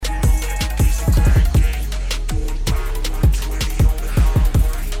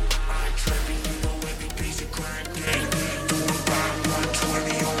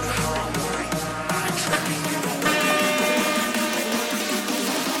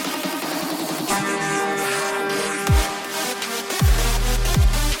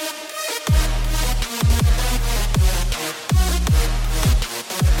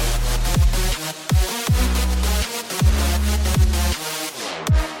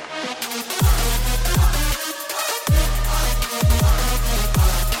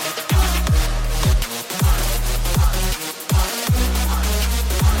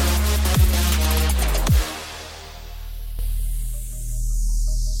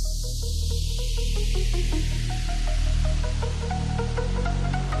You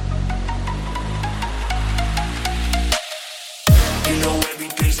know every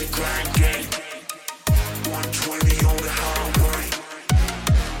day's a grind game. 120 on the highway.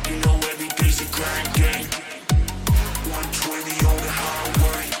 You know every day's a grind game. 120 on the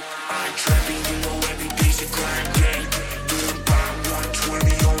highway. I ain't trapping, you know every day's a grind game. Doing by 120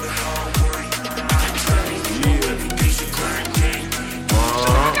 on the highway. I ain't trapping, you know every day's a grind game.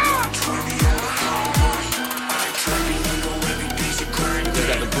 120 on the highway. I ain't trapping, you know every day's a grind game. They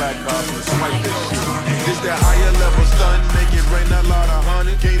got the black card and swipe this shit. This that higher level stun, make it rain a lot of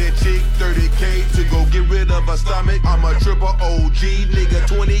honey. K that chick, 30K to go get rid of her stomach. I'm a triple OG, nigga,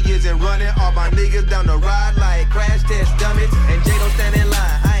 20 years and running. All my niggas down the ride like crash test dummies. And J don't stand in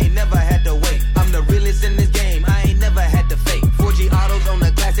line, I ain't never had to wait. I'm the realest in this game, I ain't never had to fake. 4G autos on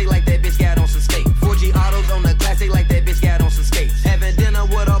the classic like that bitch got on some skate. 4G autos on the classic like that bitch got on some skates. Having dinner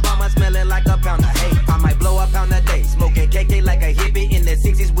with Obama, smelling like a pound of hate. I might blow a pound a day, smoking KK like a hippie in the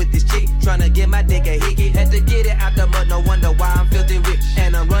 60s with this chick. Tryna get my dick a hickey. Had to get it out the mud, no wonder why I'm filthy rich.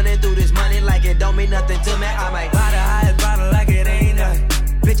 And I'm running through this money like it don't mean nothing to me. I might buy the highest bottle like it ain't nothing.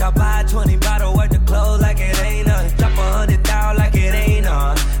 Bitch, I buy 20 bottle worth of clothes like it ain't nothing. Drop 100,000 like it ain't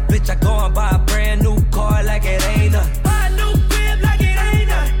nothing. Bitch, I go and buy a brand new car like it ain't nothing. Buy a new crib like it ain't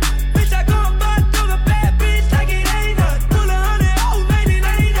nothing. Bitch, I go and buy a bad bitch like it ain't nothing. Pull 100 old man, it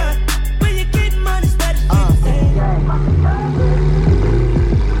ain't nothing. When you get money, spread it.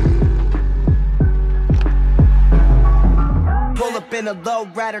 Pull up in a low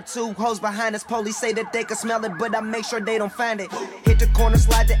rider, two hoes behind us. Police say that they can smell it, but I make sure they don't find it. Hit the corner,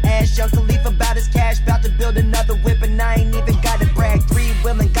 slide the ash. Young Khalifa about his cash, about to build another whip, and I ain't even got to brag. 3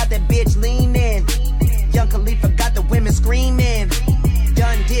 women got that bitch leaning. Young Khalifa got the women screaming.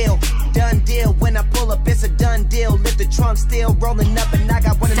 Done deal. When I pull up, it's a done deal. Lift the trunk, still rolling up, and I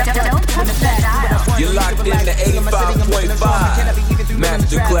got one of them. You're locked in to 85.5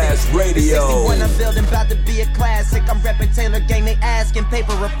 Masterclass Radio. When I'm building, about to be a classic. I'm repping Taylor Gang, they asking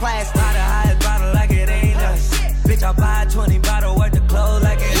paper or plastic. Buy the highest bottle like it ain't nothing. Bitch, I buy 20 bottle worth of clothes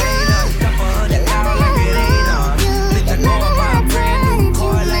like it ain't nothing. Drop 100,000 like it ain't nothing. Bitch, I go and buy a brand new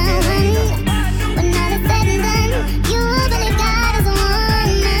car like it ain't nothing. When all is said and done, you really got us one.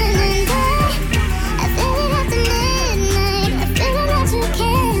 I feel it after midnight. I feel it that you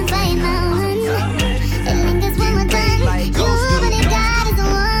can't fight my one. It lingers when we're done. You really got us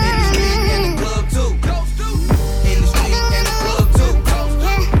one. In the club too. In the street and the club too.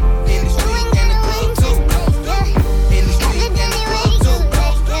 In the street and the club too. In the street and the club too.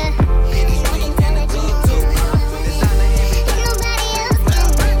 In the street and the club too. Designer everything. Nobody else can do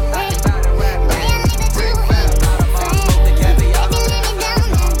it. Boy, I leave it to you. The caviar. Baby, lay me down the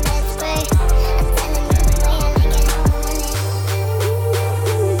best way. I'm telling you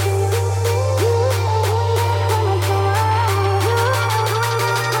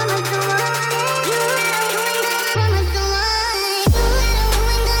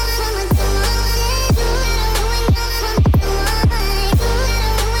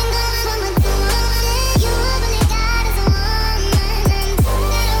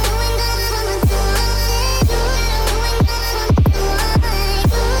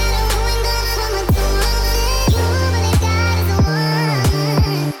the way I like it.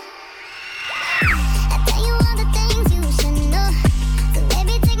 I tell you all the things you should know. So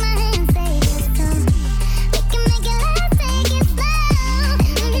baby, take my hand, say this too. We can make it last, take it slow.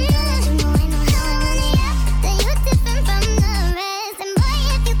 Even though that you know I know how I want it, that you're different from the rest. And boy,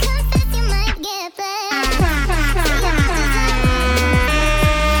 if you confess, you might get blessed. See, I'm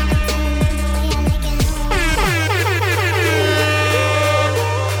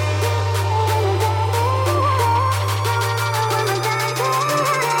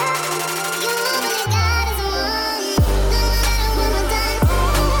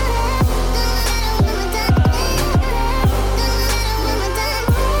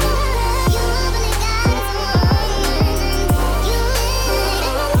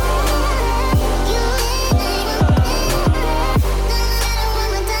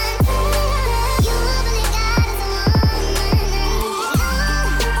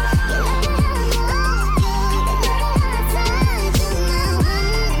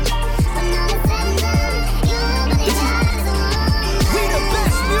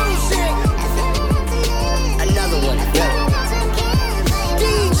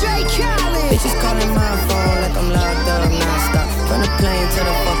Bitches calling my phone like I'm locked up non-stop. From the plane to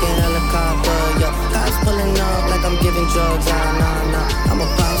the fucking helicopter, yeah. Cops pulling up like I'm giving drugs, nah. I'm a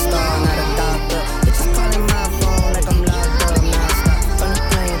pop star, not a doctor. Bitches calling my phone like I'm locked up non-stop. From the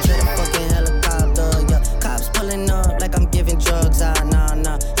plane to the fucking helicopter, yeah. Cops pulling up like I'm giving drugs,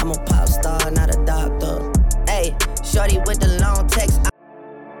 nah. I'm a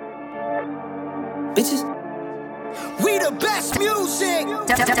bitches. We the best music. Don't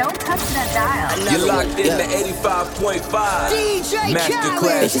touch that dial. You're locked in to 85.5 DJ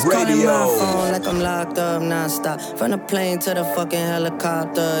Masterclass Bitches calling my Radio. phone like I'm locked up non-stop. From the plane to the fucking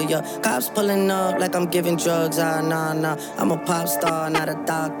helicopter, yeah. Cops pulling up like I'm giving drugs, nah. I'm a pop star, not a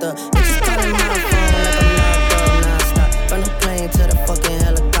doctor. Bitches calling my phone like I'm locked up non-stop. From the plane to the fucking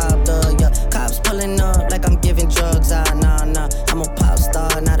helicopter, yeah. Cops pulling up like I'm giving drugs, nah. I'm a pop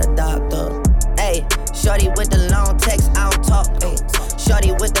star, not a doctor. Ayy, shorty with the long text, I don't talk. Ay.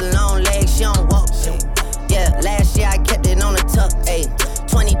 Shorty with the long legs, she don't walk. Ay. Yeah, last year I kept it on the tuck. Ay.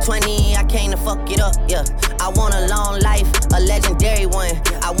 2020, I came to fuck it up. Yeah, I want a long life, a legendary one.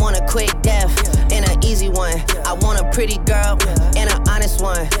 I want a quick death and an easy one. I want a pretty girl and an honest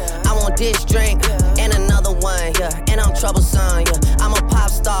one. I want this drink and another one. Yeah, and I'm troublesome. Yeah, I'm a pop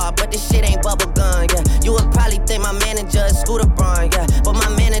star, but this shit ain't bubblegum. Yeah, you would probably think my manager is Scooter Braun. Yeah, but my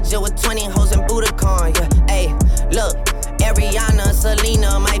manager with 20 hoes and Budokan. Yeah, hey, look. Ariana,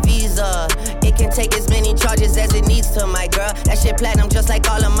 Selena, my visa. It can take as many charges as it needs to, my girl. That shit platinum just like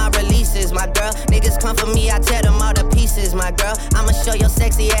all of my releases, my girl. Niggas come for me, I tear them all to pieces, my girl. I'ma show your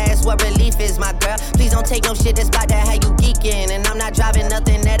sexy ass what relief is, my girl. Please don't take no shit that's about to have you geeking. And I'm not driving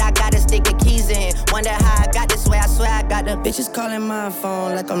nothing that I gotta stick the keys in. Wonder how I got this way, I swear I got the bitches calling my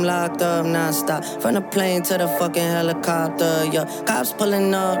phone like I'm locked up non-stop. From the plane to the fucking helicopter, yeah. Cops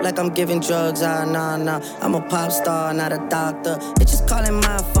pulling up like I'm giving drugs, nah. I'm a pop star, not a doctor. Bitches calling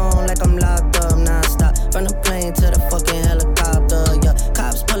my phone like I'm locked up non-stop. From the plane to the fucking helicopter, yeah.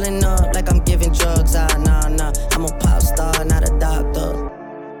 Cops pulling up like I'm giving drugs, nah. I'm a pop star, not a doctor.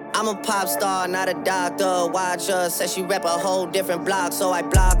 I'm a pop star, not a doctor. Watch her, said she rep a whole different block, so I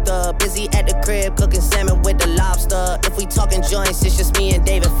blocked her. Busy at the crib, cooking salmon with the lobster. If we talking joints, it's just me and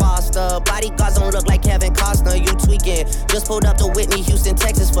David Foster. Bodyguards don't look like Kevin Costner, you tweaking. Just pulled up to Whitney, Houston,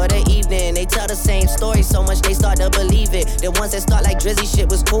 Texas for the evening. They tell the same story so much they start to believe it. The ones that start like Drizzy shit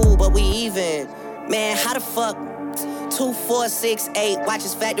was cool, but we even. Man, how the fuck? 2, 4, 6, 8. Watch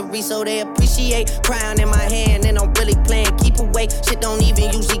his factory so they appreciate. Crown in my hand and I'm really playing keep away. Shit don't even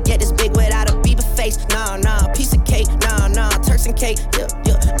usually get this big without a Bieber face. Nah, piece of cake. Nah, Turks and cake. Yeah.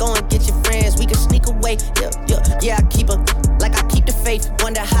 Go and get your friends, we can sneak away. Yeah, I keep the faith.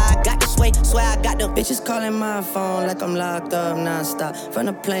 Wonder how I got this way. Swear I got the bitches calling my phone like I'm locked up non-stop. From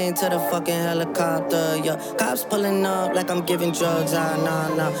the plane to the fucking helicopter, yeah. Cops pulling up like I'm giving drugs,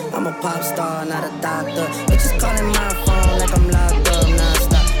 nah. I'm a pop star, not a doctor. Bitches calling my phone like I'm locked up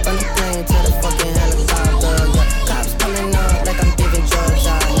non-stop. From the plane to the fucking helicopter, yeah. Cops pulling up like I'm giving drugs,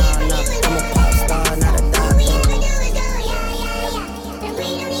 nah. I'm a pop star, not a doctor.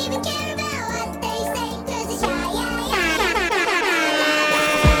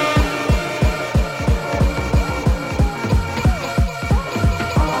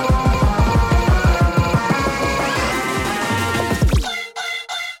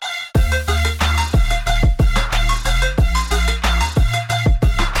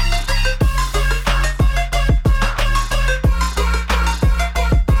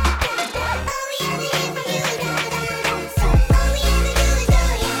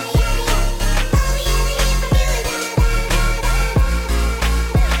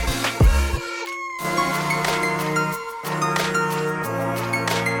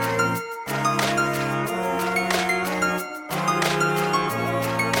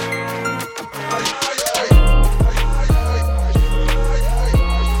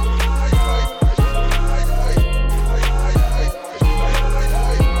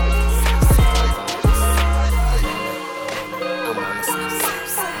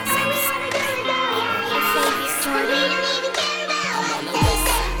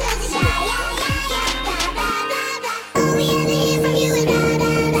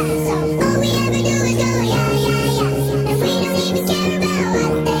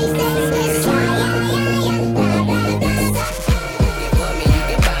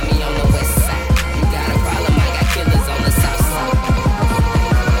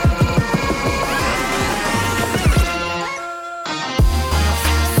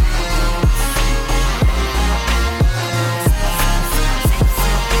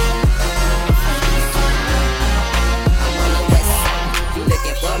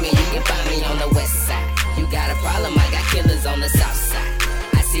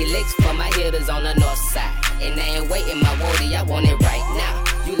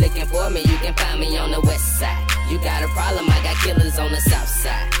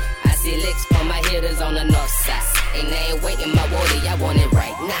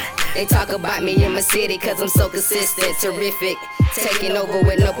 Cause I'm so consistent, terrific, taking over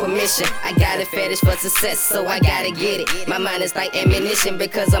with no permission. I got a fetish for success, so I gotta get it. My mind is like ammunition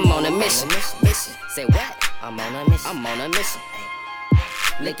because I'm on a mission. Say what? I'm on a mission. I'm on a mission.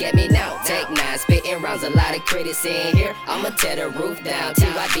 Look at me now, take 9, spitting rounds, a lot of critics in here. I'ma tear the roof down.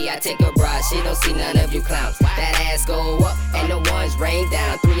 TYB, I take a broad, she don't see none of you clowns. That ass go up, and the ones rain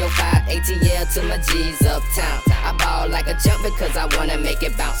down. 305 ATL to my G's uptown. I ball like a jump because I wanna make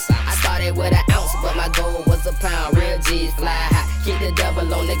it bounce. I started with an ounce, but my goal was a pound. Real G's fly high, keep the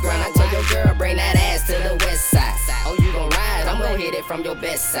double on the ground. I told your girl, bring that ass to the west side. Oh, you gon' ride? I'm gon' hit it from your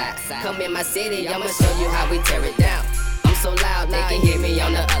best side. Come in my city, I'ma show you how we tear it down. So loud, they can hear me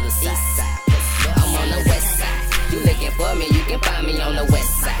on the other side. I'm on the west side. You looking for me, you can find me on the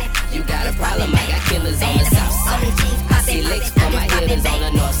west side. You got a problem, I got killers on the south side. I see licks from my hitters on the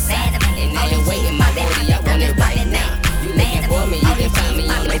north side. And they ain't waiting my booty, I want it right now. You looking for me, you can find me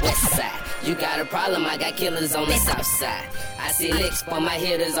on the west side. You got a problem, I got killers on the south side. I see licks from my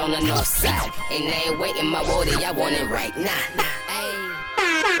hitters on the north side. And they ain't waiting my booty, I want it right now.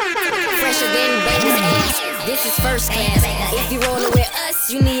 Fresher than babies. This is first class. If you rollin' with us,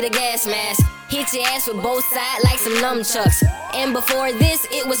 you need a gas mask. Hit your ass with both sides like some nunchucks. And before this,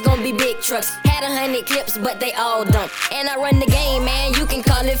 it was gonna be big trucks. Had 100 clips, but they all dump. And I run the game, man, you can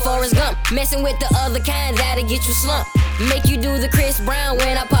call it Forrest Gump. Messing with the other kind, that'll get you slumped. Make you do the Chris Brown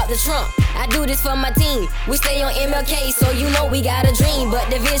when I pop the trunk. I do this for my team. We stay on MLK, so you know we got a dream. But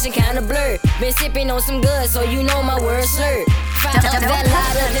the vision kinda blurred. Been sipping on some good, so you know my words slurred. Fire up that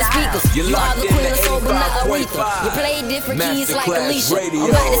louder than speakers. You are the queen of soul, but not Aretha. You play different keys like Alicia. I'm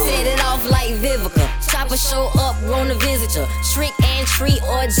about to set it off like Vivica. Chopper show up, wanna visit ya. Trick and treat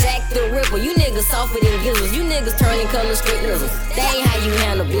or Jack the Ripper. You niggas softer than gizzards. You niggas turning colors straight lizards. That ain't how you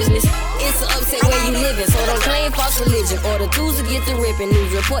handle business. It's an upset where you living, so don't claim false religion. Or the dudes will get the ripping.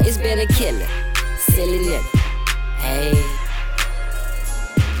 News report is better killing. Silly nigga. Hey,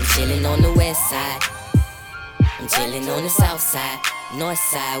 I'm chillin' on the west side. I'm chillin' on the south side, north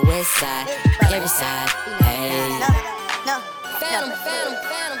side, west side, every side. Hey. Phantom.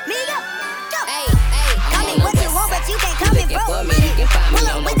 Hey. Call me what you want, but you can't come and broke. Pull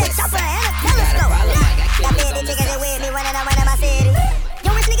up with that chopper and a telescope. Got me in the ticket with me running around my city. Yo,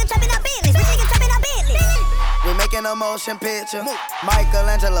 rich nigga trapping out Bentleys. We're making a motion picture.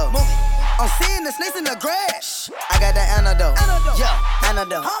 Michelangelo. I'm seeing the snakes in the grass. I got the antidote. Yeah,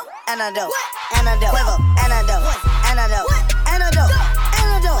 antidote. Antidote. Quavo. Antidote.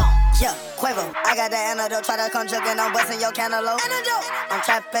 Yeah, Quavo. I got the antidote. Try to come jugging, I'm busting your cantaloupe. I'm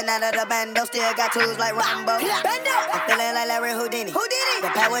trapping out of the bando. Still got tools like Rambo. I'm feeling like Larry Houdini. The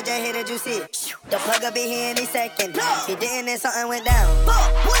power just hit it, you see it. The plug will be here any second. He didn't, then something went down.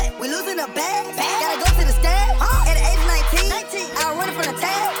 What? We losing a bag? Gotta go to the stab? At the age of 19, I run it from the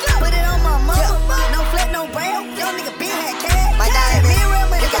tab. Put it on my mama. No flat, no brown. Young nigga been had cash. My diamond.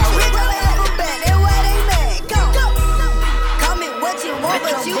 You got rich on the alphabet. That's why they mad. Go. Call me what you want,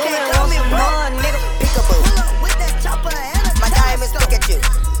 but you can't call me wrong, nigga. Peekaboo. With that chopper and a my diamonds look at you.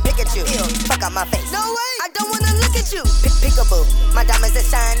 Pikachu. Fuck out my face. No way. I don't wanna look at you. Peekaboo. My diamonds are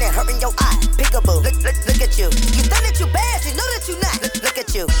shining, hurting your eye. Peekaboo. Look at you. You thought that you bad, you know that you not. Look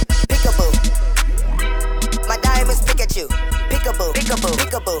at you. Peekaboo. My diamonds pick at you. Peekaboo. Peekaboo.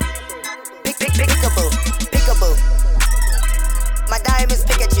 Peekaboo. My diamonds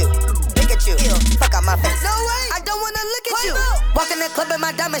pick at you. Fuck out my face. No way. I don't wanna look at you. Walk in the club and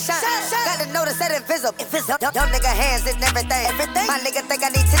my diamond shine. Got to notice that invisible. Young nigga hands in everything. My nigga think I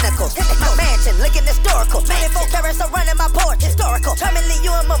need tentacles. My mansion looking historical. 24 carats surrounding my porch. Historical. Terminally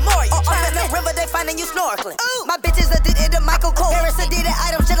you a memorial. Up in the river they finding you snorkeling. My bitches addicted to Michael Kors. Paris addicted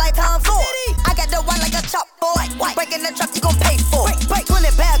items just like Tom Ford. I got the white like a chop boy. Breaking the truck you gon' pay for.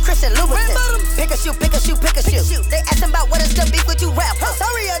 20 bad Christian Louboutin. Pick a shoe. They asking about what is the beef with you rap.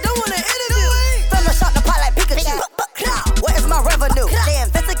 Sorry, I don't wanna interview. Thunder shot the pot like Pikachu. What is my revenue? They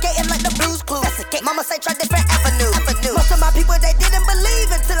investigating like the Blues Clues. Mama say try different avenues. Most of my people they didn't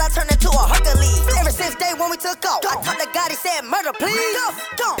believe until I turned into a Hercules. Ever since day when we took off, I talked to God, he said murder please.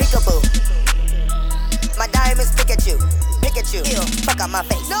 Go. Peekaboo. My diamonds pick at you. Fuck out my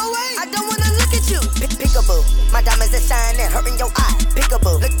face. No way. I don't wanna look at you. Peekaboo. My diamonds are shining, hurting your eye.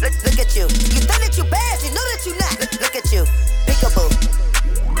 Peekaboo. Look at you. You thought that you bad, you know that you not. Look at you. Peekaboo.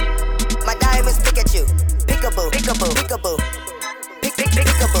 My diamonds pick at you. Peekaboo. Peekaboo.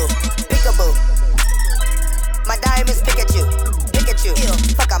 My diamonds pick at you.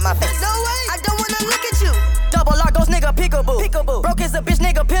 Fuck out my face. No way. I don't wanna look at you. Double lock those nigga peekaboo. Broke as a bitch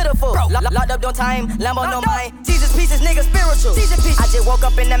nigga pitiful. Locked up no time, Lambo no mind. Caesar's pieces nigga spiritual. I just woke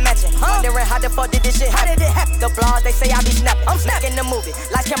up in the mansion, wondering how the fuck did this shit happen. The flaws they say I be snapping. I'm smacking the movie,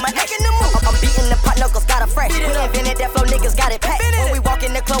 like camera action. I'm beating the pot knuckles, got a fresh. We invented that flow, niggas got it packed. When we walk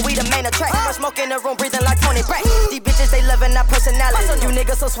in the club, we the main attraction. First smoke in the room, breathing like Tony Brack. These bitches, they loving that personality. You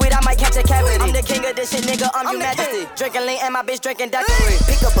niggas so sweet, I might catch a cavity. I'm the king of this shit, nigga, I'm your majesty. Drinking lean and my bitch drinking daiquiri.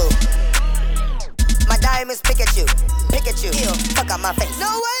 Peekaboo. My diamonds Pikachu. Pikachu. Fuck out my face. No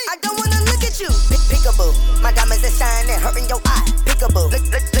way, I don't wanna look at you. Peekaboo. My diamonds are shining, hurting your eye. Peekaboo.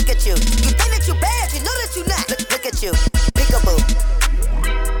 Look at you. You think that you bad, you know that you not. Look at you. Peekaboo.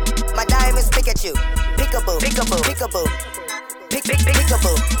 My diamonds Pikachu. Peekaboo. Peekaboo. Peekaboo.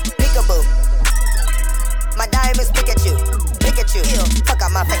 Peekaboo. Peekaboo. My diamonds Pikachu. Pikachu. Fuck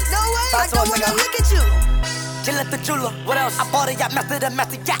out my face. No way, I don't wanna look at you. Chillin' the Jula, what else? I bought it, I mastered the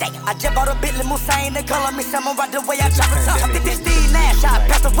master, yeah. I just bought a Bentley Moussain, they color me salmon right the way I chop it up. I did this Steve Nash, I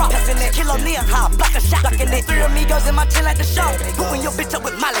pass the rock, passing that kilo neon high, block a shot, ducking it. 3 amigos in my chin like the show, booing your bitch up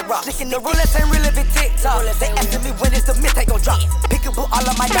with Molly Rock. Licking the roulette ain't really been TikTok. They asking me when is the mid, they gon' drop. Peekaboo, all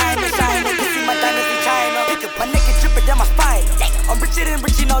of my diamonds shine, they can see my diamonds in China. My neck is dripping down my spine. I'm richer than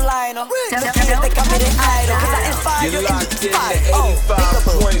Richie, no liner. The kids, they call me the idol, cause I inspire you and inspire. You're locked in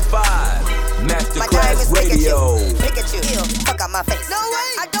to 85.5. Masterclass Radio. Pikachu, fuck out my face. No way,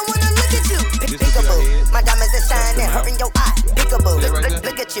 I don't wanna look at you. Peekaboo, my diamonds are shining, hurting your eye. Peekaboo,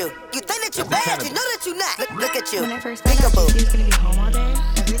 look at you. You think that you bad, you know that you not. Look at you. Peekaboo, he was gonna be home all day.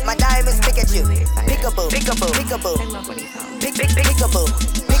 my diamonds Pikachu. Peekaboo, peekaboo, peekaboo. Peekaboo,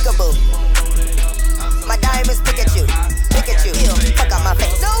 peekaboo. My diamonds Pikachu. Pikachu, fuck out my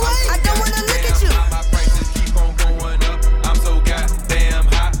face. No way, I don't wanna look at you. My prices keep on going up. I'm so goddamn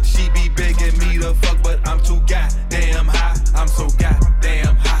high. She be begging me to fuck, but I'm too goddamn high. I'm so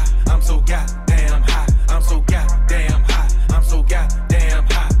goddamn high. I'm so goddamn high. I'm so goddamn high. I'm so goddamn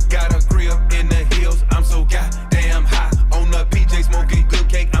high. Got a crib in the hills. I'm so goddamn high. On the PJ smoking good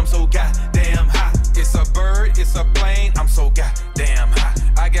cake. I'm so goddamn high. It's a bird, it's a plane. I'm so goddamn high.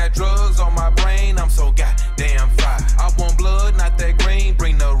 I got drugs on my brain. I'm so goddamn fried. I want blood, not that green.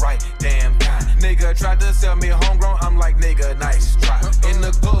 Bring the right damn kind. Nigga tried to sell me homegrown. I'm like, nigga, nice try. In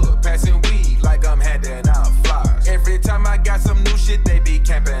the club, passing weed like I'm handing out flyers. Every time I got some new shit, they be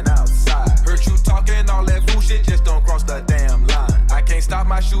camping outside. Heard you talking all that fool shit, just don't cross the damn line. I can't stop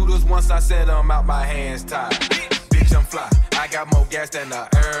my shooters once I set them out, my hands tied. Bitch, I'm fly. I got more gas than the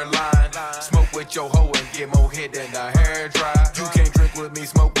airline. Smoke with your hoe and get more hit than the hair dry. You can't drink with me,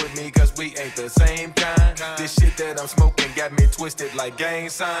 smoke with me, cause we ain't the same kind. This shit that I'm smoking got me twisted like gang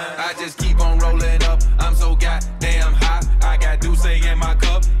signs. I just keep on rolling up. I'm so goddamn high. I got Douce in my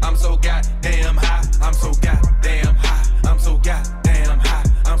cup. I'm so goddamn high. I'm so goddamn high. I'm so goddamn high.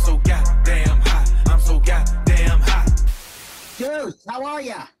 I'm so goddamn high. I'm so goddamn high. Deuce, how are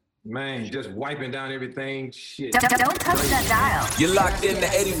ya? Man, just wiping down everything. Shit. Don't touch that dial. You're locked in to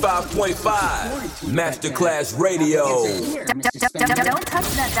 85.5 Masterclass Radio. Don't touch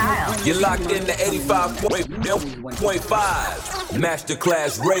that dial. You're locked in to 85.5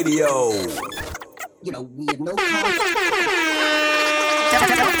 Masterclass Radio. You know, we have no Don't touch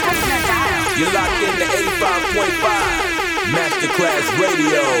that dial. You're locked in to 85.5 Masterclass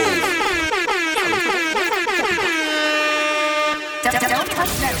Radio. Don't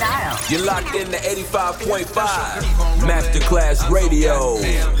touch that dial. You're locked in to 85.5 Masterclass Radio.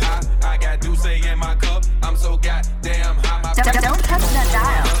 I got Douce in my cup. I'm so goddamn high. Don't touch that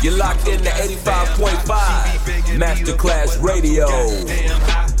dial. You're locked in to 85.5 Masterclass Radio.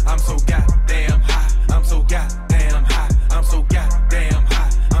 I'm so goddamn high. I'm so goddamn high. I'm so goddamn high.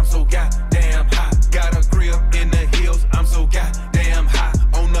 I'm so goddamn high. Got a crib in the hills. I'm so goddamn high.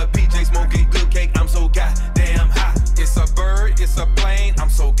 On the PJ smoking good cake. I'm so goddamn high. It's a bird, it's a plane. I'm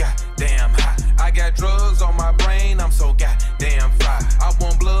so goddamn high. I got drugs on my brain. I'm so goddamn fried. I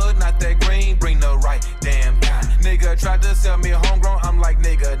want blood, not that green. Bring the right damn kind. Nigga tried to sell me homegrown. I'm like,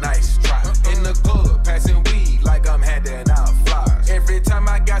 nigga, nice try. In the club, passing weed like I'm handing out flyers. Every time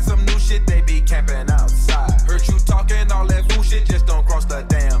I got some new shit, they be camping outside. Heard you talking all that fool shit, just don't cross the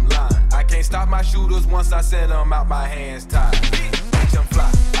damn line. I can't stop my shooters once I set them out, my hands tied. Bitch, I'm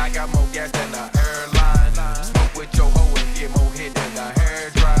fly. I got more gas than the airline. Smoke with your hoe and get more hit than the hair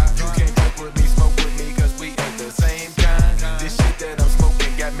dry. You can't drink with me, smoke with me, cause we ain't the same kind. This shit that I'm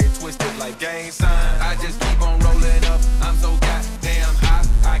smoking got me twisted like gang signs. I just keep on rolling up. I'm so goddamn high.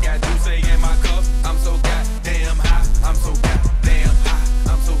 I got Douce in my cup. I'm so goddamn high. I'm so goddamn high.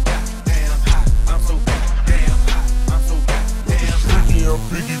 I'm so goddamn high. I'm so goddamn high. I'm so goddamn high. I'm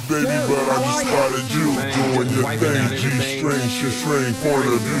Biggie, baby, but I just spotted you doing your thing. G-string strange point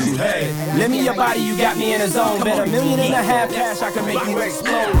of view. Hey, lend me your body, you got me in a zone. Bet $1.5 million cash, I can make you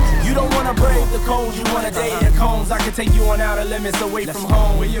explode. You don't wanna brave the cold, you wanna date the cones. I can take you on outer limits away from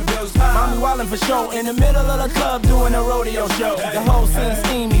home. Where your bills high. Mommy wildin' for show, in the middle of the club doing a rodeo show. The whole scene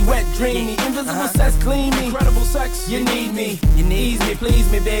steamy, wet, dreamy, invisible sex, clean me. Incredible sex, you need me, you need me, please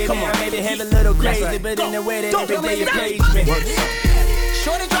me, baby. Come on. I maybe have a little crazy, but in the way that every day you please me.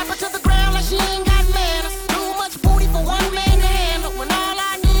 Shorty drop her to the ground like she ain't got manners. Too much booty for one man to handle. When all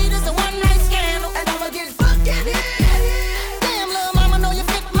I need is a one-night scandal, and I'ma get fucking hit. Damn, little mama, know you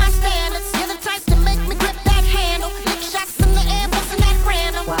fit my standards. You're the type to make me grip that handle. Lick shots in the air, bustin' that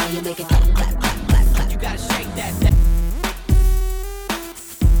random. Why you make it clap, clap, clap, clap, clap? You gotta shake that.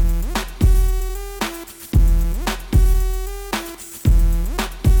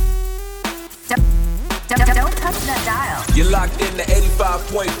 Don't touch that dial. You're locked in to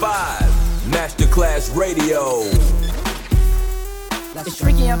 85.5 Masterclass Radio. It's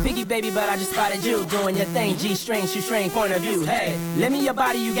tricky, I'm picky, baby, but I just spotted you doing your thing. G-string, shoestring, point of view. Hey, lend me your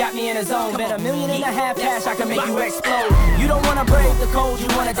body, you got me in a zone. Bet $1.5 million cash, I can make you explode. You don't wanna brave the cold, you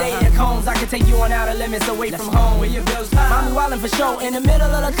wanna date the cones. I can take you on outer limits away from home. Where your bills high. Mommy wildin' for show, in the middle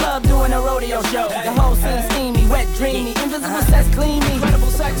of the club doing a rodeo show. The whole scene steamy, wet, dreamy, invisible sex, clean me.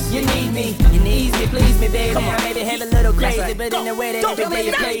 Incredible sex, you need me, please me, baby. I maybe have a little crazy, but in the way that every day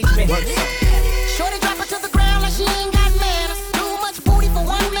you please me. Shorty drop her to the ground like she ain't got manners. Too much booty for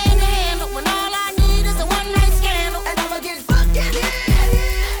one man to handle. When all I need is a one-night scandal, and I'ma get fucking hit.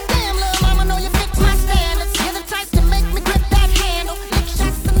 Damn, little mama, know you fit my standards. You're the type to make me grip that handle. Lick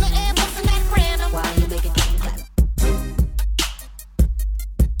shots in the air, bustin' that random. Why you make it clap, clap?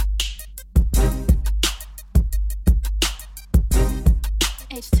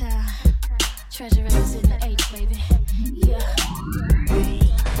 H-Town, treasure is in the H, baby. Yeah.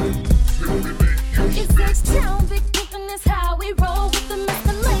 It's H-Town, big pimpin' is how we roll with the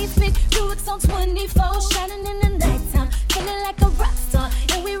Mr. Lace, big Buicks on 24, shining in the nighttime, feeling like a rock star,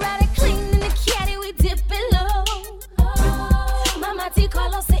 and we ride it clean in the caddy, we dip it low. Mama T.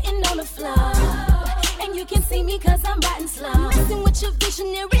 Carlos sitting on the floor, and you can see me 'cause I'm riding slow. Messing with your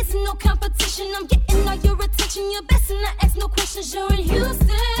vision, there is no competition. I'm getting all your attention, you're best, and I ask no questions. You're in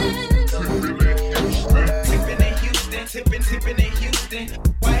Houston. Tipping in Houston, tipping in Houston.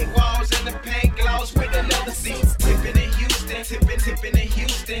 White walls and the paint gloss with the leather seats. Tipping in Houston, tipping in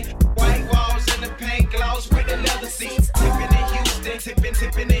Houston. White walls and the paint gloss with the leather seats. Tipping in Houston,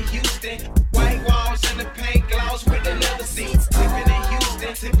 tipping in Houston. White walls and the paint gloss with the leather seats. Tipping in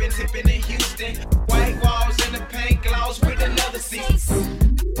Houston, tipping in Houston. White walls and the paint gloss with the leather seats.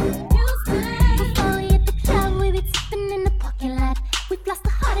 Before we hit the club, we be tipping in the parking lot. We lost the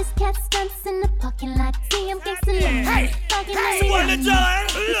hardest cat stunts in the parking lot. See, I'm gangsta living. Hey, you wanna join?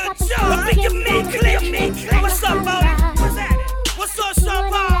 What's up, Mo? What's happening? What's up, Sean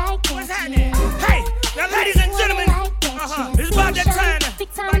Paul? What's happening? Hey, now, ladies and gentlemen, it's about that time.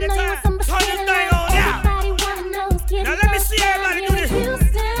 Turn this thing on out. Now, let me see everybody do this.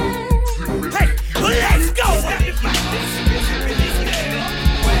 Hey, let's go.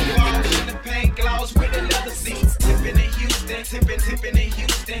 Tipping in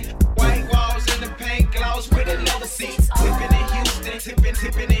Houston, white walls and the paint gloss with the leather seats. Tipping in Houston,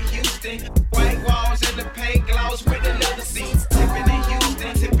 tipping in Houston, white walls and the paint gloss with the leather seats. Tipping in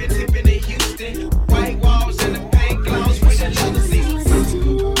Houston, tipping in Houston, white walls and the paint gloss with the leather seats.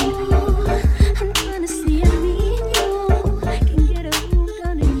 I'm gonna see you, I can get a room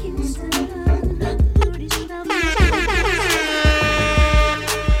down in Houston.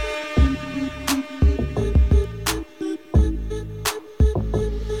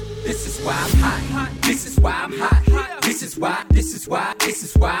 This is why I'm hot. This is why I'm hot. This is why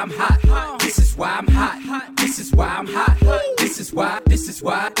I'm hot. This is why I'm hot. This is why I'm hot. This is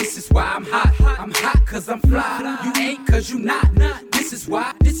why I'm hot. I'm hot 'cause I'm fly. You ain't 'cause you not. This is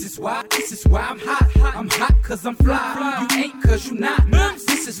why I'm hot. I'm hot 'cause I'm fly. You ain't 'cause you not.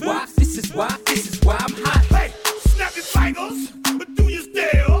 This is why I'm hot. Hey, snap your fingers, do your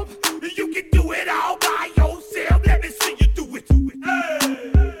step. You can do it all by yourself. Let me see you do it.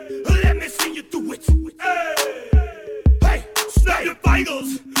 Hey, let me see you do it. Hey, snap your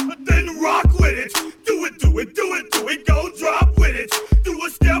fingers, then rock with it. Do it, go drop with it. Do a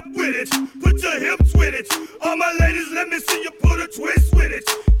step with it, put your hips with it. All my ladies, let me see you put a twist with it.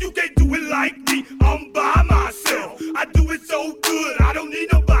 You can't do it like me, I'm by myself. I do it so good, I don't need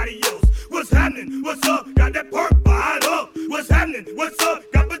nobody else. What's happening? What's up? Got that perk fired up. What's happening? What's up?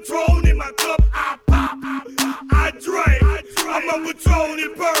 Got Patron in my cup. I pop, I drink. I'm a Patron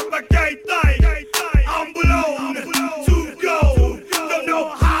in perk, I can't think. I'm blown to go. Don't know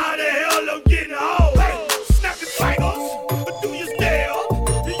how the hell I'm getting home. Hey, snap your fingers, do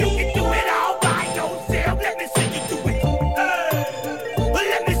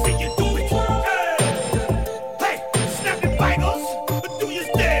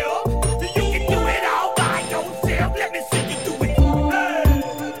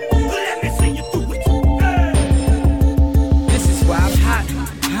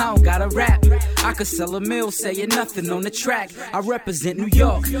I don't gotta rap. I could sell a mill, saying nothing on the track. I represent New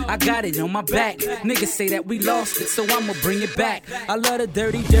York, I got it on my back. Niggas say that we lost it, so I'ma bring it back. I love the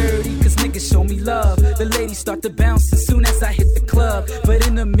dirty, cause niggas show me love. The ladies start to bounce as soon as I hit the club. But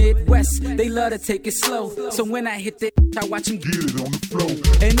in the Midwest, they love to take it slow. So when I hit the I watch them get it on the floor.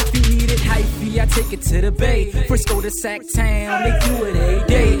 And if you need it hypey, I take it to the Bay. Frisco to Sacktown, they do it every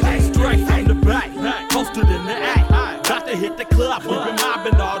day. Straight from the back, posted in the act. Got to hit the club, we've been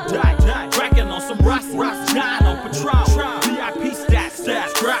mobbing all day. Drinking on some Rossi, John on Patron. VIP stats,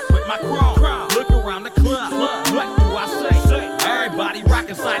 strapped with my chrome. Look around the club, what do I say? Everybody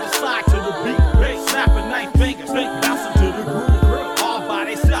rocking side to side to the beat. Snapping 9 fingers, bouncing to the groove. All by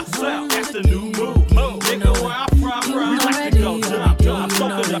themselves, that's the new move. Nigga, where I'm from, we like to go jump. I'm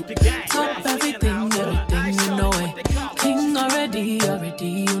soaking up the game. Top everything, you know it. King already,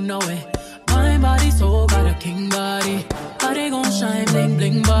 you know it. My body so got a king body. Body gon' shine, bling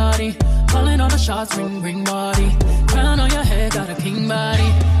bling body. Calling all the shots, ring body. Crown on your head, got a king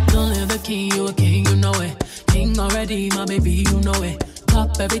body. Don't live the king, you a king, you know it. King already, my baby, you know it.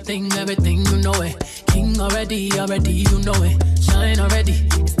 Top everything, you know it. King already, you know it. Shine already,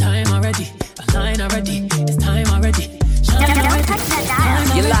 it's time already. Align already, it's time already. Shine already.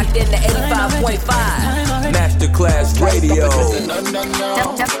 You're locked in to 85.5 Masterclass Radio.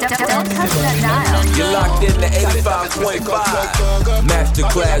 Don't touch that dial. You're locked in to 85.5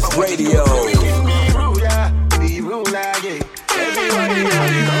 Masterclass Radio.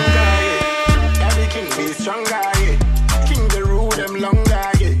 Every king be stronger, yeah. King the rule them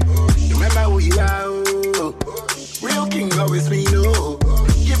longer, yeah. Remember who you are, oh. Real king always be no.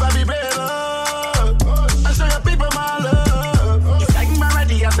 Give up be brave, I show your people my love. It's like my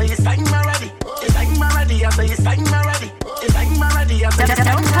ready, I say it's like my ready. It's like my ready, I say it's like my ready. It's like my ready, I say it's like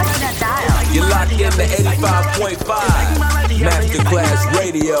my ready. Don't touch that dial. You're locked in to 85.5 Masterclass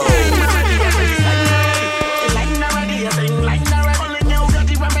Radio.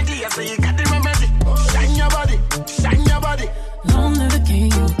 Long live the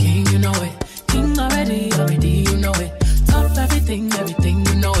king, you know it. King already, you know it. Top everything,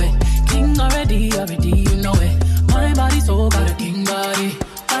 you know it. King already, you know it. My body so got a king body.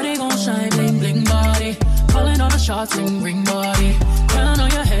 Body gon' shine, bling bling body. Calling all the shots, ring body. Crown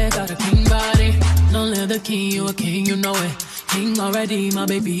on your head, got a king body. Long live the king, you know it. King already, my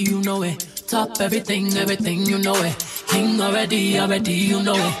baby, you know it. Top everything, you know it. King already, you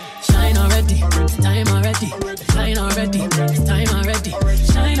know it. Shine already, it's time already. Shine already, it's time already.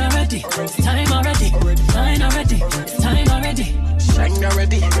 Shine already, it's time already. Shine already, it's time already. Shine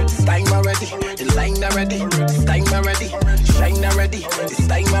already, it's time already. The line already, it's time already. Shine already, it's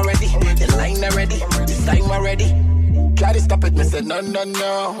time already. The line already, it's time already. Try to stop it, me say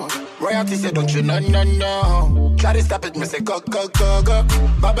no. Royalty say don't you no. Try to stop it, me say go.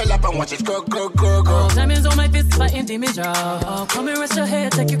 Bubble up and watch it go. Diamonds on my fist, fighting demon jaw. Come and rest your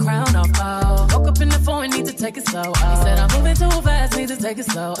head, take your crown off. Woke up in the phone, need to take it slow. He said I'm moving too fast, need to take it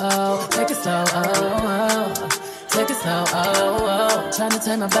slow. Take it slow. Take it slow. Trying to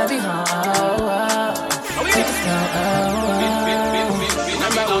take my baby home. Take it slow.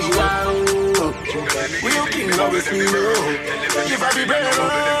 Remember who you are. Real king always be no. If I be brave,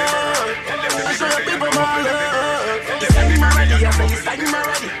 I show your people my love. It's like my ready, I say it's like my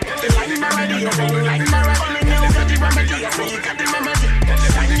ready. It's like my ready, I say it's like my ready. Only you got the remedy, I say you got the remedy.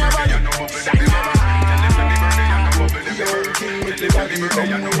 Shine your body, shine your body. Yo, king with the body,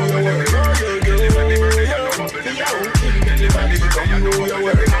 come know your way. Yo, king with the body, come know your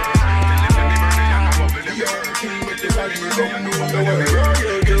way. Yo, king with the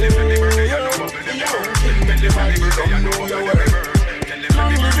body, come know your way.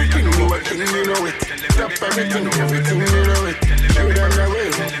 Long live the king, you a king, you know it. Top everything, you know it. You don't know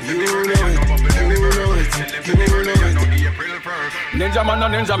it, you know it. Ninja man a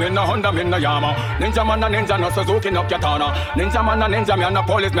ninja, me no Honda, me no Yama. Ninja man a ninja, no Suzuki, no Katana. Ninja man a ninja, me no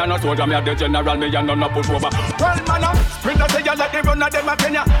police, me no soldier, me a the general, me a no push over. Well man a sprinter, say you let the run of them a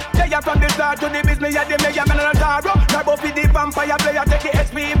Kenya. They are from the start to the business, me a the mayor, man a Taro. Grab up with the vampire player, take the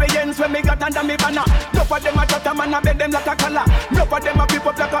experience when me got under me banner. No for them a chatter, man a bed them like a collar. No for them a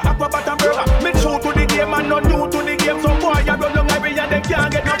people like a acrobat and burger. Me true to the game and not new to the game. So boy, I run long every year, they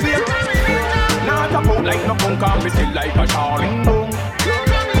can't get no fame. Not a boom like no boom, cause me still like a Charlie boom.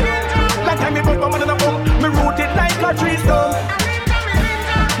 Like time me put my man in a boom, me rooted like a tree stone.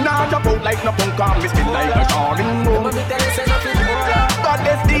 Not a boom like no boom, cause me still like a Charlie boom. But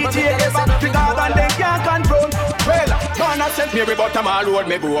this DJ ever figure and they can't control. Well, man a sent me but I'm all road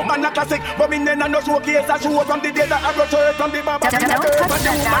me go. Man a classic, but me then no showcase a show from the day that I got heard from the baba.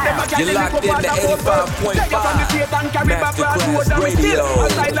 You're locked in to 85.5 Masterclass Radio.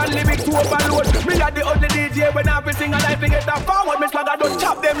 lyrics to overload. Me a the only DJ when everything alive to get that forward. Me swagger don't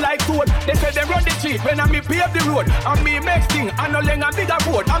chop them like sword. They say they run the street when I me pave the road. And me make thing and no leng and bigger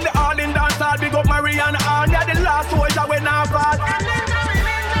boat. I'm the all in dance, I'll big up Mariana and yeah, the last soldier when I fall.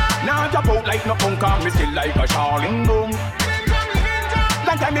 Now jump out like no punk and me still like a Charling boom.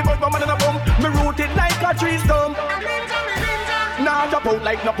 Long time me bust my man in a boom. Me rooted like a tree stump. Now jump out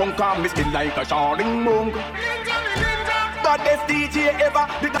like no punk and me still like a Charling boom. But this DJ ever,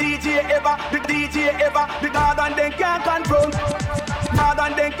 the DJ ever, the DJ ever, the God and they can't confront. God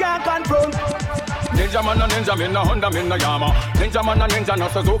and they can't confront. Ninja man and ninja, me no Honda, me no Yama. Ninja man and ninja, no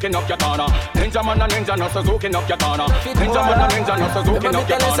Suzuki, no Katana. Ninja man and ninja, no Suzuki, no Katana. Ninja man and ninja, no Suzuki, no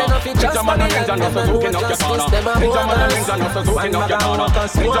Katana. Ninja man and ninja, no Suzuki, no Katana. Ninja man and ninja, no Suzuki, no Katana.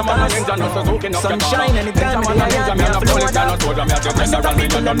 Ninja man and ninja, no Suzuki, no Katana. Sunshine anytime, ninja man and ninja, me no police, me no soldier, me a general, me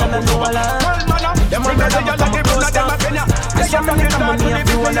no push over. Them a better you like the run of them a Kenya. They a from the start to the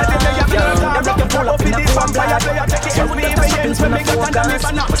beginning, they a better them pull up in the vampire. They a take it to me, me ends when me got under me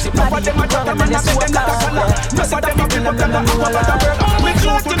banner. Now what them a talk, them a say them not a color. Now what them a flip up, them a go up at a burger. Me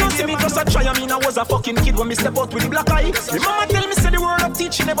glad you don't see me just a try. I mean I was a fucking kid when me step out with the black eye. Me mama tell me say the word of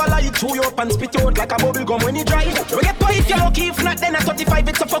teaching never lie. Chew you up and spit you out like a bubble gum when you dry. You get boy if you're lucky, if not then at 35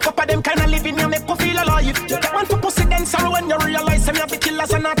 it's a fuck up of them kind of living you make you feel alive. You get one for pussy then sorrow when you realize them you have the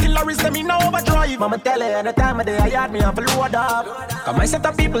killers and not killers them in overdrive. Mama tell her any time of day I had me have a load up. Cause my set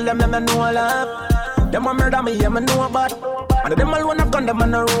of people them me know a lot. Them a murder me, yeah me know about. And them alone have gun them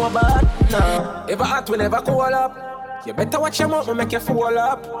and a robot. Nah, ever hot will never cool up. You better watch your mouth, make you fall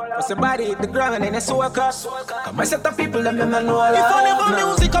up. Cause your body hit the ground and then you soak up. Cause my set of people, them know a lot. If I never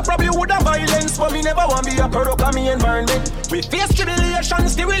music, I probably would have violence. But me never want to be a product of me environment. We face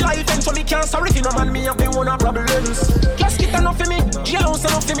tribulations, still we life ends. So me can't sorry for no man, me have the one of problems. Class get enough for me, jailhouse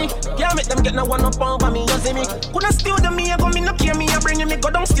enough for me. Can't make them get no one up over me, you see me. Couldn't steal them, me, I go me no care me. I bring me go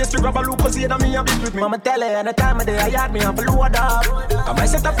downstairs to grab a look, cause he had me a bit with me. Mama tell her, any time of day I had me have a load up. Cause my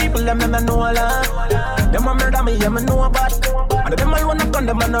set of people, them know a lot. Them a murder me, yeah me know about. And them alone have gun,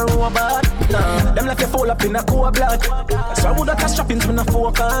 them and a robot. Nah, them left you fall up in a cold blood. So I would have cast trappings when I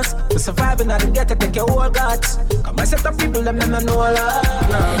focus. To survive and I didn't get to take your whole guts. Cause my set of people, them know a lot.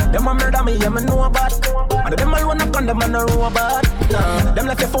 Nah, them a murder me, yeah me know about. And them alone have gun, them and a robot. Nah, them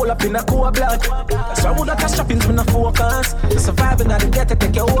left you fall up in a cold blood. So I would have cast trappings when I focus. To survive and I didn't get to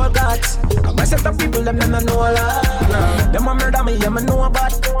take your whole guts. Cause my set of people, them know a lot. Nah, them a murder me, yeah me know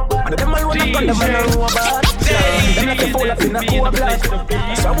about. And them alone have gun, them and a robot. Them left you fall up in a cold blood.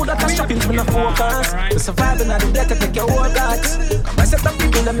 So I would have cast trappings when I focus. To survive and I didn't get to take your whole guts. Cause my set of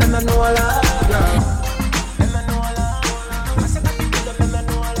people, them know a lot.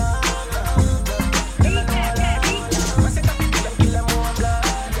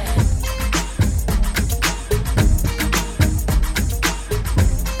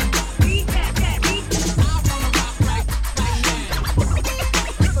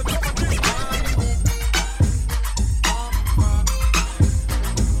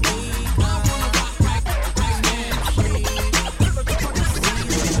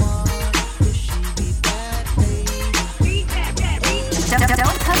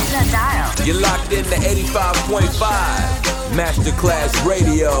 You're locked in to 85.5 Masterclass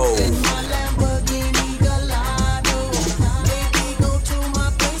Radio.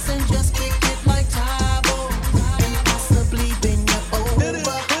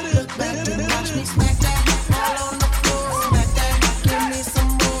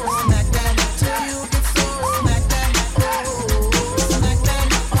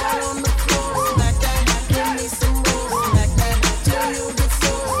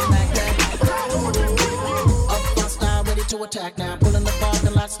 Attack now, pulling the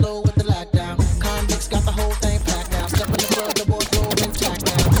parking lot slow with the lack.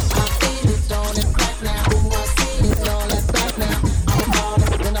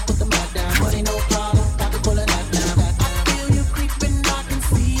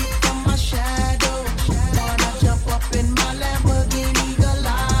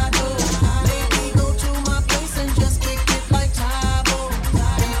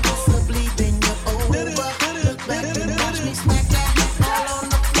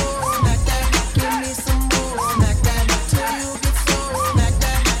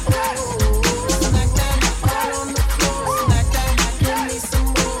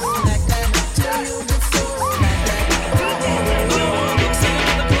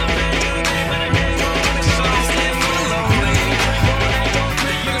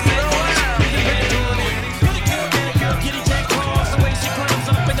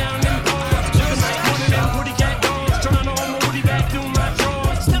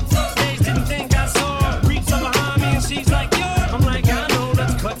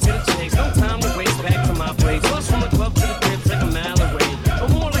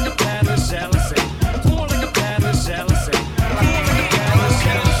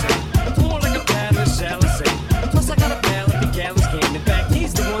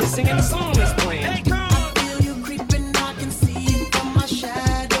 singing the song that's playing. Hey, come on. I feel you creeping, I can see you from my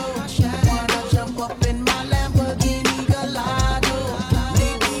shadow. Wanna jump up in my Lamborghini Gallardo.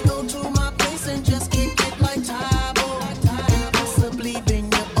 Maybe go to my place and just kick it like Tybo. And possibly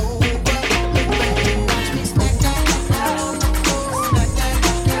bring you over. Look back and watch me smack that. Smack that.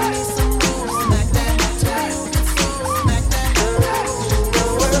 Give me some more. Smack that. Till you get so. Smack that. Get low.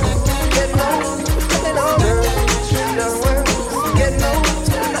 Get low. Get low. Nothing over. Get low.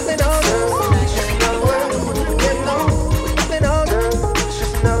 Nothing over. It's just another word. Get low. Nothing over. It's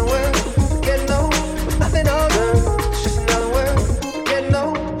just another word. Get low.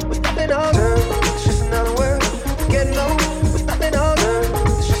 With nothing over. It's just another word. Get low. With nothing over.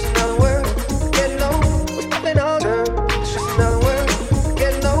 It's just another word. Get low. With nothing over. It's just another word.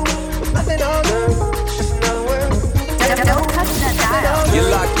 Get low. With nothing over. It's just another word. Don't touch that dial. You're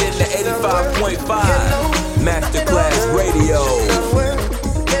locked in to 85.5 Masterclass Radio.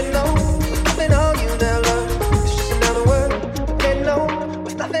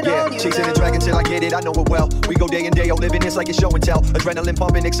 Yeah, chasing the dragon till I get it, I know it well. We go day and day, living this like it's show and tell. Adrenaline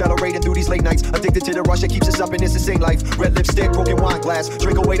pumping, accelerating through these late nights. Addicted to the rush that keeps us up in this insane life. Red lipstick, broken wine glass.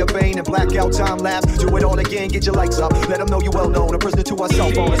 Drink away the pain and blackout time lapse. Do it all again, get your lights up. Let them know you well known. A prisoner to our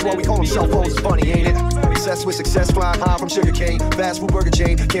cell phone. That's why we call them cell phones. Funny, ain't it? Obsessed with success, flying high from sugar cane. Fast food burger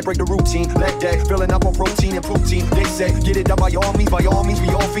chain, can't break the routine. Leg day, filling up on protein and poutine. They say, get it done by all means, we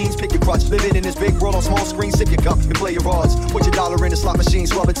all fiends. Pick your crutch, living in this big world on small screen. Sip your cup and play your odds. Put your dollar in the slot machine,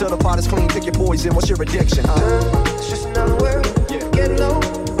 scrub it till the pot is clean. Pick your poison, what's your addiction, huh? It's just another word. Get low.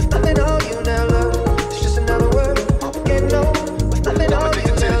 With nothing on you now, love. It's just another word. Get low. With nothing on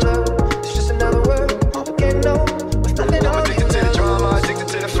you now, love. It's just another word. Get low. With nothing on you now, love. I'm addicted to the drama, addicted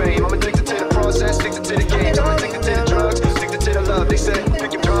to the fame. I'm addicted to the process, addicted to the games. I'm addicted to the drugs, addicted to the love. They say,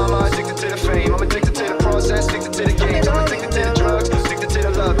 pick your drama, addicted to the fame. I'm addicted to the process, addicted to the games. I'm addicted to the drugs, addicted to the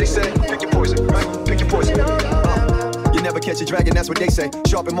love. They say, pick your poison, right? Pick your poison. You never catch a dragon, that's what they say.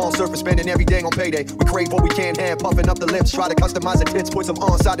 Sharpen mall surface, spending every day on payday. We crave what we can't have, puffing up the lips. Try to customize the tits, put some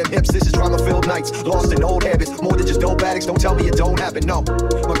on-side them hips. This is drama-filled nights, lost in old habits. More than just dope addicts, don't tell me it don't happen, no.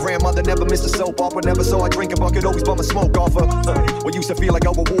 My grandmother never missed a soap opera. Never saw a drink, but could always bum a smoke off her. What used to feel like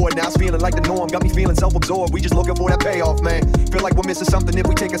a reward, now it's feeling like the norm. Got me feeling self-absorbed, we just looking for that payoff, man. Feel like we're missing something if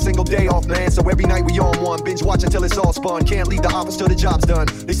we take a single day off, man. So every night we on one, binge watch until it's all spun. Can't leave the office till the job's done.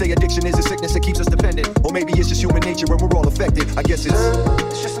 They say addiction is a sickness that keeps us dependent. Or maybe it's just human nature and we're all affected. I guess it's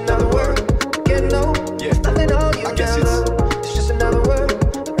just another word. Get low. Yeah. Nothing on you. I guess now, it's just another word.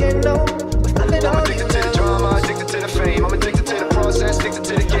 Get low. With nothing I'm on addicted you to the now. drama, addicted to the fame. I'm addicted to the process, addicted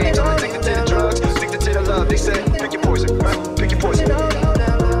to the games. I'm addicted to the drugs, addicted to the love. They say, pick your poison, right? Pick your poison.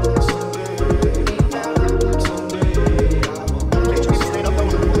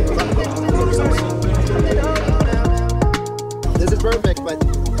 This is perfect, but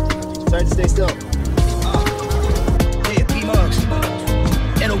it's hard to stay still. Yeah, P-Mugs,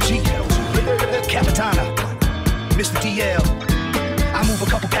 N.O.G., Capitana, Mr. DL. I move a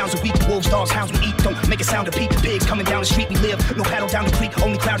couple pounds a week. Wolves, dogs, hounds, we eat. Don't make a sound of peep. Pigs coming down the street. We live. No paddle down the creek.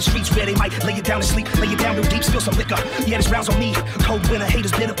 Only crowded streets where they might lay you down to sleep. Lay you down real deep. Spill some liquor. Yeah, this round's on me. Cold winter.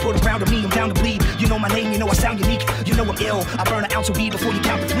 Haters bitter. Put around to me. I'm down to bleed. You know my name. You know I sound unique. You know I'm ill. I burn an ounce of weed before you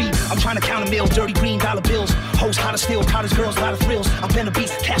count to 3. I'm trying to count a mill. Dirty green dollar bills. Hoes hot as steel. College girls. Lot of thrills. I've been a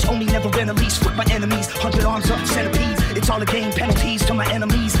beast. Cash only. Never been a lease. Fuck my enemies. 100 arms up. Centipedes. It's all a game. Penalties to my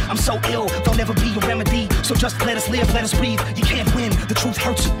enemies. I'm so ill. There'll never be a remedy. So just let us live. Let us breathe. You can't win. The truth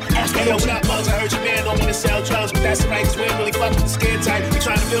hurts you. Ask Hey, yo, what up, Mugs? I heard your man don't wanna sell drugs, but that's right, cause we ain't really fuck with the skin tight. We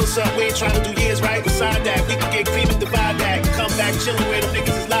trying to build something, we ain't trying to do years right. Beside that, we can get cream and divide that. Come back chillin' where them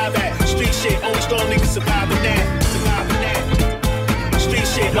niggas is live at. Street shit, only strong niggas surviving that. Surviving that. Street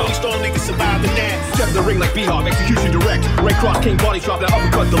shit, only strong niggas surviving that. Step in the ring like B-Hop, execution direct. Right cross, king body drop, that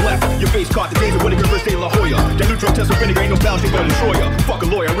uppercut the left. Your face caught the days of winning versus De La Hoya. That neutral test of vinegar, ain't no balance, ain't gonna destroy ya. Fuck a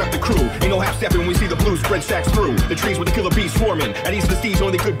lawyer, rep the crew. Ain't no half-stepping when we see the blue spread stacks through. The trees with the killer bees swarming. At East of the Steeds,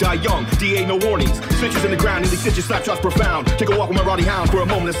 only the good die young. DA, no warnings. Snitches in the ground, nearly stitches, slap shots profound. Take a walk with my rowdy hound for a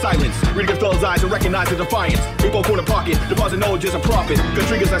moment of silence. Read against fellas' eyes and recognize the defiance. Repo corner pocket, deposit knowledge as a profit. Gun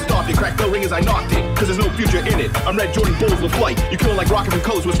triggers, I stopped it. Crack bell ring as I knocked it. Cause there's no future in it. I'm Red Jordan Bulls with flight. You kill like rocket from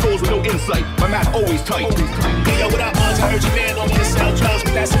colors with scrolls with no insight. My math always tight. Hey, yo, what up, Mugs? I heard your man don't wanna sell drugs,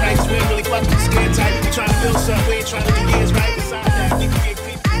 but that's right, cause we ain't really fuck with the skin tight. We trying to build something, we ain't trying to do years right. Beside that, we can get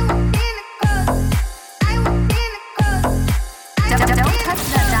cream. Don't touch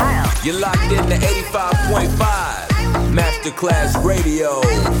that dial. You're locked in to 85.5 Masterclass Radio.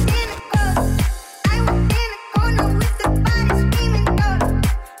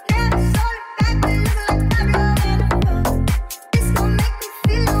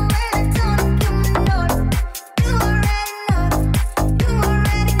 You already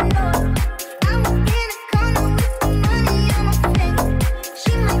know.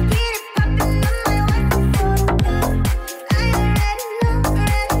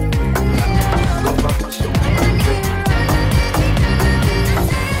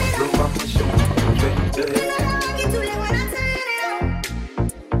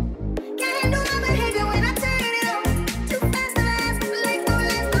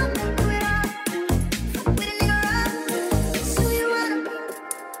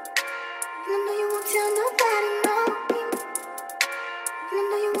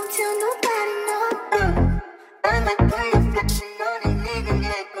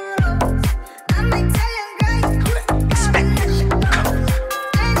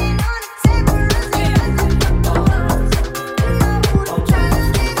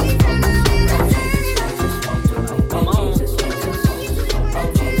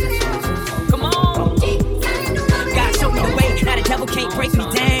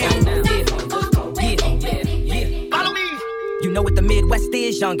 West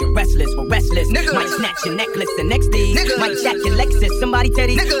is young and restless, for restless. Nigga. Might snatch your necklace and next these. Might jack your Lexus. Somebody tell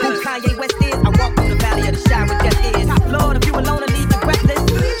these who Kanye West is. I walk through the valley of the shadow where death is. Top Lord, if you alone, I leave you breathless.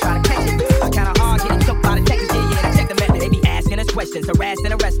 Try to catch it. Kinda hard getting choked by the Texas. Yeah, check the method. They be asking us questions, harass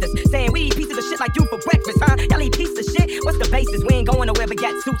and arrest us. Saying we eat pieces of shit like you for breakfast, huh? Y'all eat pieces of shit? What's the basis? We ain't going nowhere but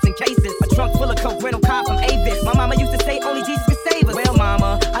got suits and cases. A trunk full of coke, rental car from Avis. My mama used to say only Jesus could save us. Well,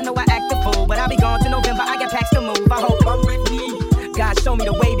 mama, I know I act a fool, but I'll be gone till November. I got packs to move. I hope I'm with me. God show me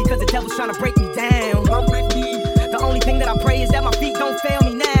the way because the devil's trying to break me down. I'm with me. The only thing that I pray is that my feet don't fail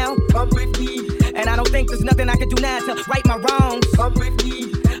me now. I'm with me. And I don't think there's nothing I can do now to right my wrongs. I'm with me.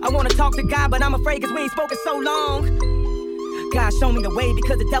 I wanna talk to God, but I'm afraid cause we ain't spoken so long. God show me the way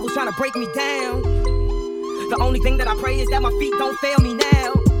because the devil's trying to break me down. The only thing that I pray is that my feet don't fail me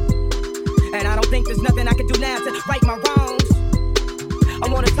now. And I don't think there's nothing I can do now to right my wrongs. I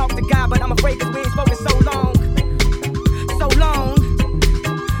wanna talk to God, but I'm afraid cause we ain't spoken so long. So long.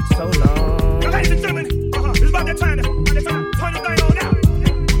 So long. Now, ladies and gentlemen, it's about that time to turn this thing on now.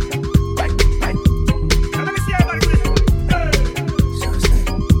 Right. Now let me see everybody do this.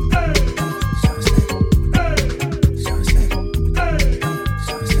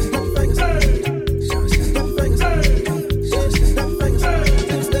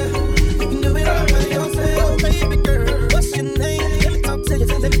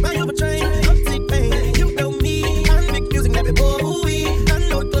 Let me buy you a train, I'll take pain. You know me, I'm big music, happy boy. I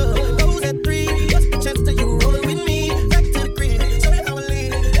know the club goes at 3. What's the chance that you rolling with me? Back to the crib, show you how I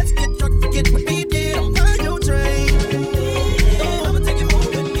lead. Let's get drunk, forget what we did. I'm buying your train. Oh, I'ma take you home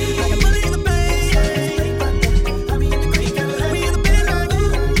with me. I got money in the bank. I be in the creek, we in the bed like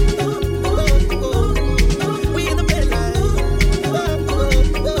we in the bed like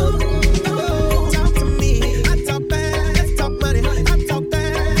talk to me, I talk back, let's talk money, I talk that.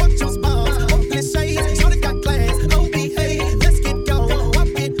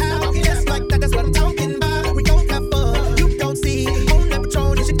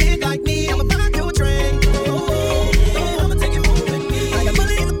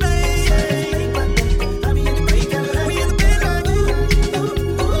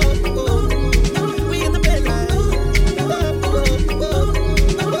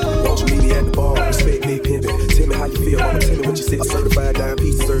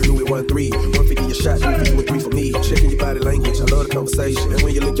 And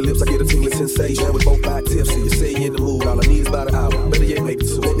when you lick your lips, I get a tingling sensation. With both back tips, so you say you in the mood. All I need is about an hour. Better yet, maybe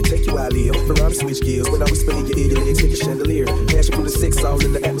 2. Let me take you out here. Ferrari switch gears. When I whisper in your ear, your legs hit your chandelier. Passion through the 6 all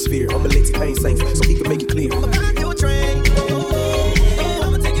in the atmosphere. I'ma let you pain saints so he can make it clear. I'ma buy you a train.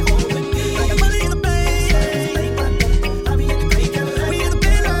 I'ma take you home with me. I got money in the bank. I be in the creek. We in the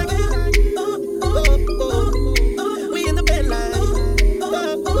bed like we in the bed like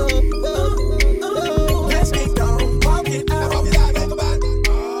let's get gone, walk it out.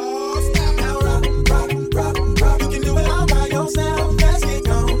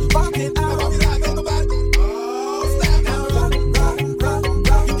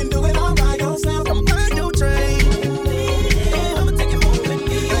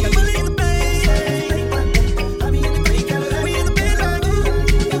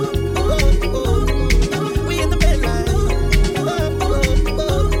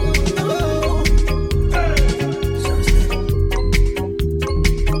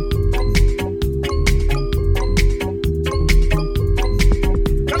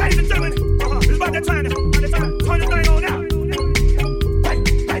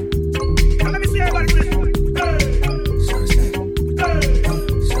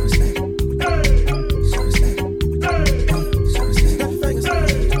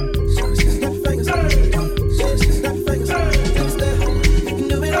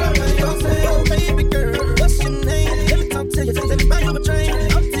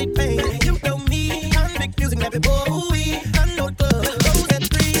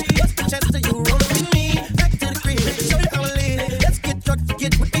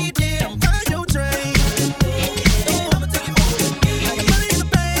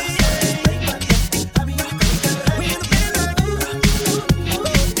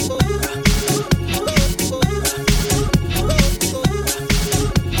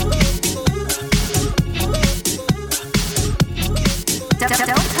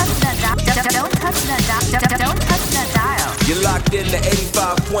 You're locked in to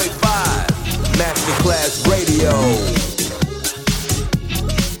 85.5 Masterclass Radio.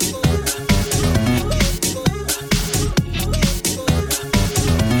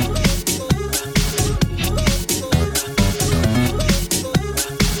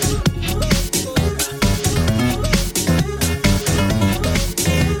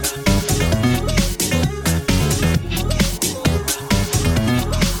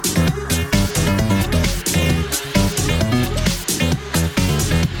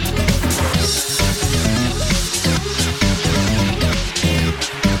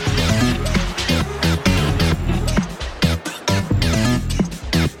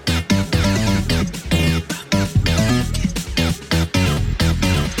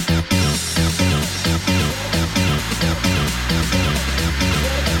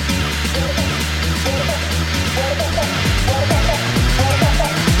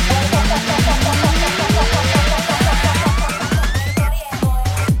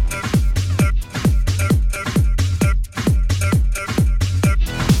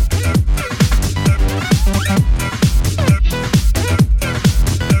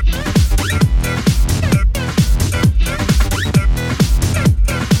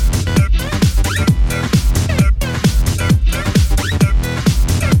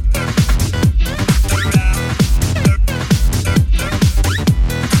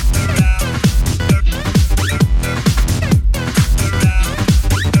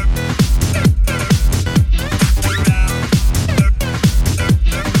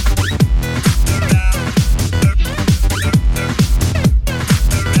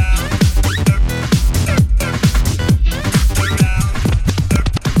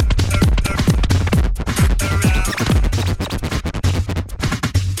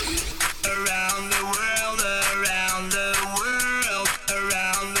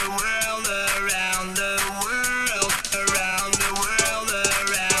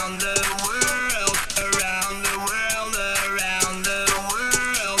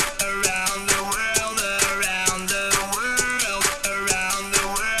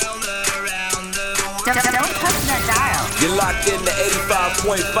 touch that dial. You're locked in to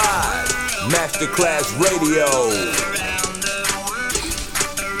 85.5 Masterclass Radio.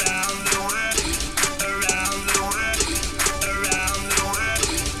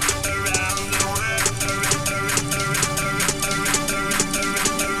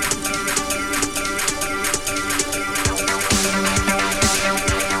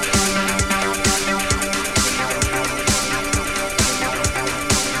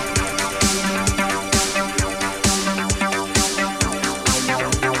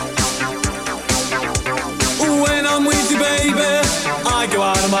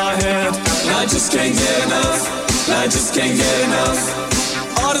 I just can't get enough, I just can't get enough.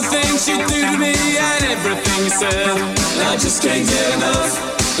 All the things you do to me and everything you said. I just can't get enough,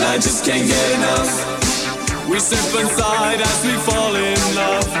 I just can't get enough. We step inside as we fall in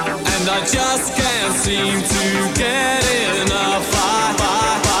love, and I just can't seem to get enough.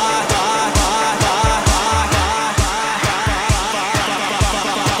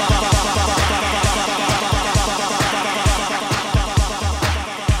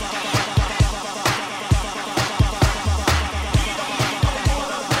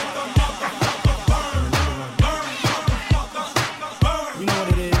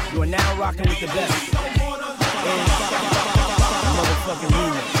 With the best. Motherfucking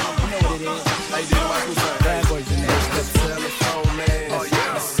remix. You know what it is. Hey, dude, watch me say. Bad boys in there. The telephone man. Oh,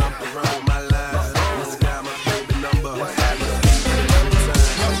 yeah. Something wrong with my line. This guy, my baby number. What happened?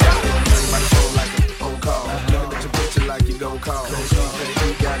 By the phone like a phone call. Looking at your picture like you gon' call. You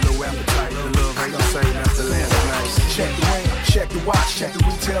got no appetite. The love ain't the same after last night. Check the ring, check the watch, check the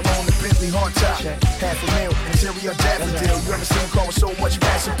retail on the Bentley hard top. Half a mil, interior daffodil. You ever seen car with so much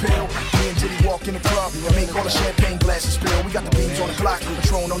mass appeal? Me and Diddy walk in the club and make all the champagne glasses spill. We got the beams on the clock,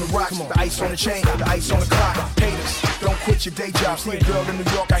 Patron on the rocks, the ice on the chain, the ice on the clock. Haters, don't quit your day job. See a girl in New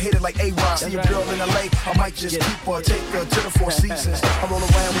York, I hit it like A-Rock. See a girl in LA, I might just keep her, take her to the Four Seasons. I roll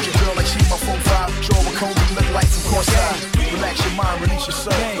around with your girl like she's my 4-5. Show her what Kobe look like from courtside. Relax your mind, release your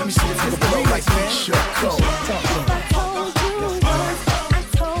soul. Let me see if you can blow like Misha Cole.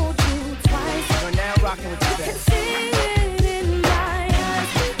 Rocking with the best.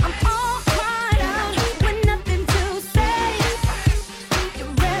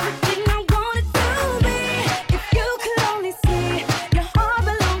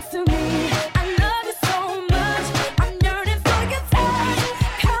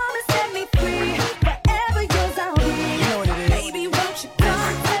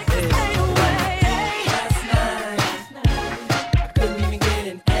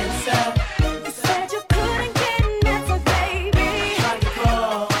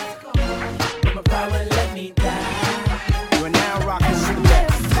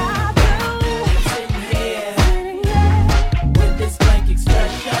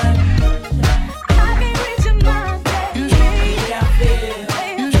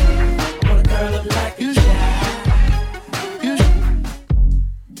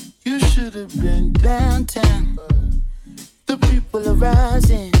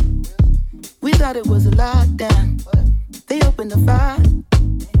 It was a lockdown. They opened the fire.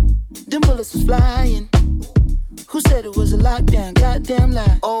 Them bullets was flying. Who said it was a lockdown? Goddamn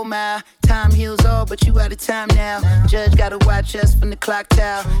lie. Oh my, time heals all, but you out of time now. Judge gotta watch us from the clock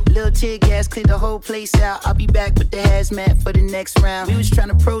tower. Little tear gas cleared the whole place out. I'll be back with the hazmat for the next round. We was trying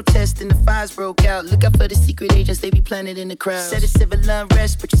to protest and the fires broke out. Look out for the secret agents, they be planted in the crowd. Said it's civil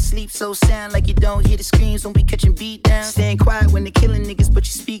unrest, but you sleep so sound like you don't hear the screams when we catching beat down. Staying quiet when they killing niggas, but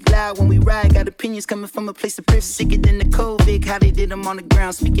you speak loud when we ride. Got opinions coming from a place of privilege. Sicker than the COVID, how they did them on the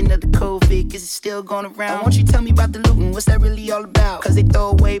ground. Speaking of the COVID, is it still going around? Why don't you tell me about the looting? What's that really all about? Cause they throw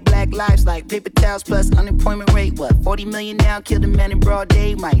away black lives like paper towels plus unemployment rate. What, 40 million now? Killed a man in broad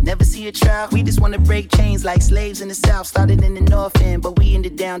day. Might never see a trial. We just wanna break chains like slaves in the south. Started in the north end, but we in the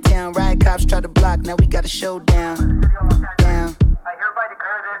downtown. Riot cops try to block, now we got a showdown. Down.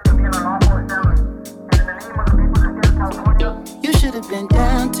 You should have been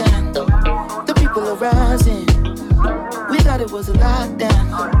downtown. The people are rising. We thought it was a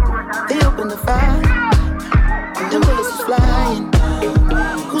lockdown. They opened the fire. The bullets was flying.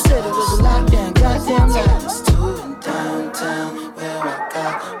 Who said it was a lockdown? Goddamn lies. Downtown, where I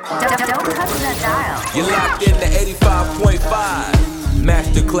got. Don't touch that dial. You're locked in to 85.5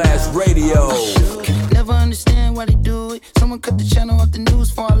 Masterclass Radio. Never understand why they do it. Someone cut the channel off the news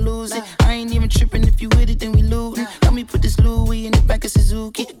before I lose it. I ain't even tripping. If you with it, then we lootin'. Let me put this Louis in the back of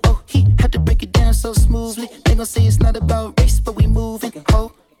Suzuki. Oh, he had to break it down so smoothly. They gon' say it's not about race, but we moving.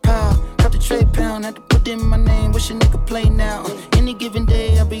 Oh, pow, cut the tray pound. Had to put in my name. Wish a nigga play now. Any given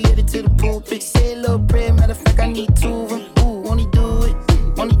day, I'll be headed to the pulpit. Say a little prayer, matter of fact.